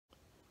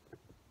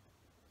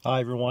Hi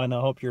everyone,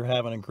 I hope you're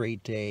having a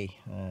great day.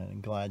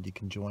 Glad you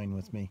can join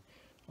with me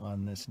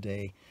on this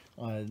day.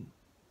 Uh,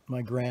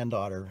 my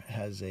granddaughter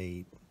has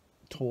a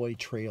toy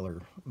trailer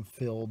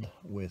filled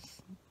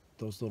with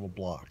those little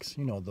blocks,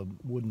 you know, the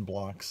wooden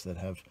blocks that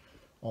have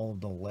all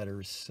of the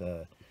letters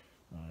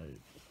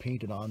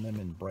painted on them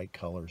in bright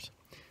colors.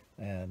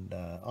 And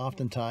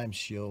oftentimes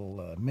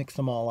she'll mix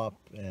them all up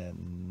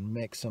and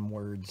make some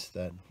words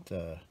that,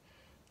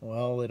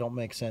 well, they don't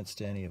make sense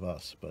to any of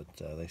us, but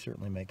they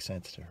certainly make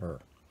sense to her.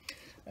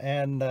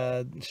 And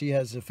she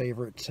has a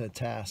favorite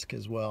task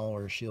as well,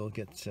 where she'll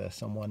get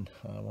someone,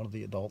 one of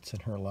the adults in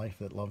her life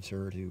that loves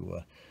her,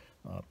 to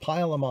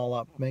pile them all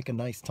up, make a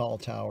nice tall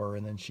tower,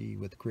 and then she,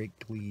 with great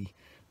glee,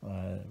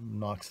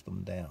 knocks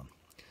them down.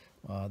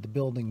 The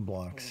building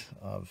blocks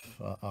of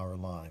our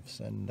lives.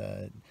 And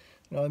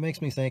it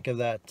makes me think of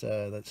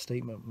that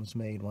statement was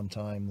made one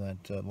time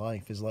that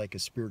life is like a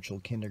spiritual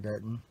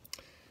kindergarten,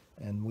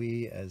 and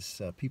we as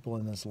people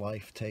in this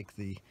life take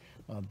the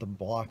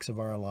blocks of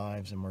our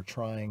lives and we're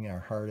trying our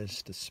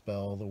hardest to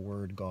spell the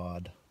word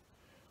God.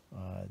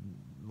 Uh,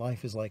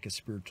 Life is like a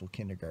spiritual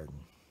kindergarten.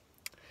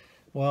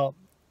 Well,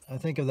 I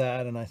think of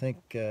that, and I think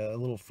a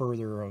little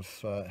further of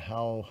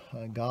how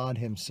God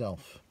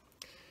Himself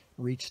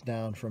reached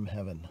down from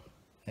heaven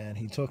and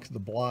He took the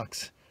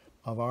blocks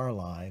of our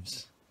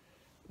lives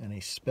and He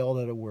spelled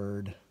out a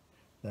word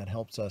that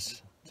helps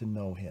us to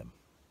know Him.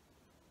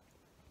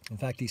 In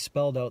fact, He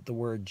spelled out the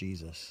word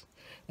Jesus,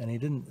 and He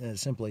didn't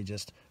simply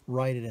just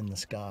write it in the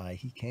sky.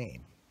 He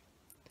came.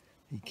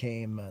 He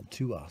came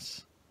to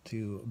us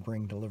to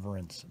bring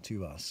deliverance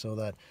to us, so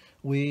that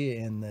we,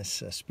 in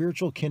this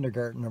spiritual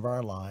kindergarten of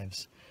our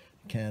lives,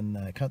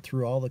 can cut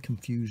through all the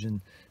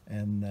confusion,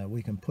 and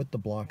we can put the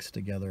blocks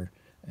together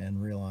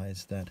and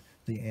realize that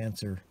the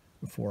answer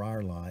for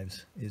our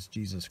lives is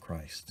Jesus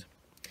Christ.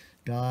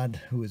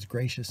 God, who is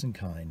gracious and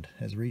kind,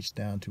 has reached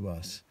down to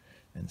us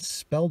and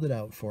spelled it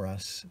out for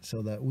us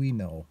so that we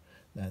know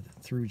that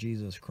through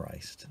Jesus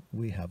Christ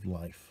we have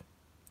life.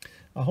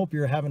 I hope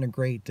you're having a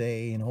great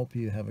day and hope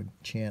you have a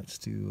chance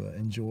to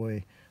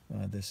enjoy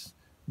this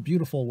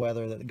beautiful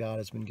weather that God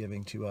has been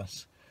giving to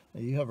us.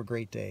 You have a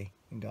great day,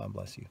 and God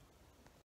bless you.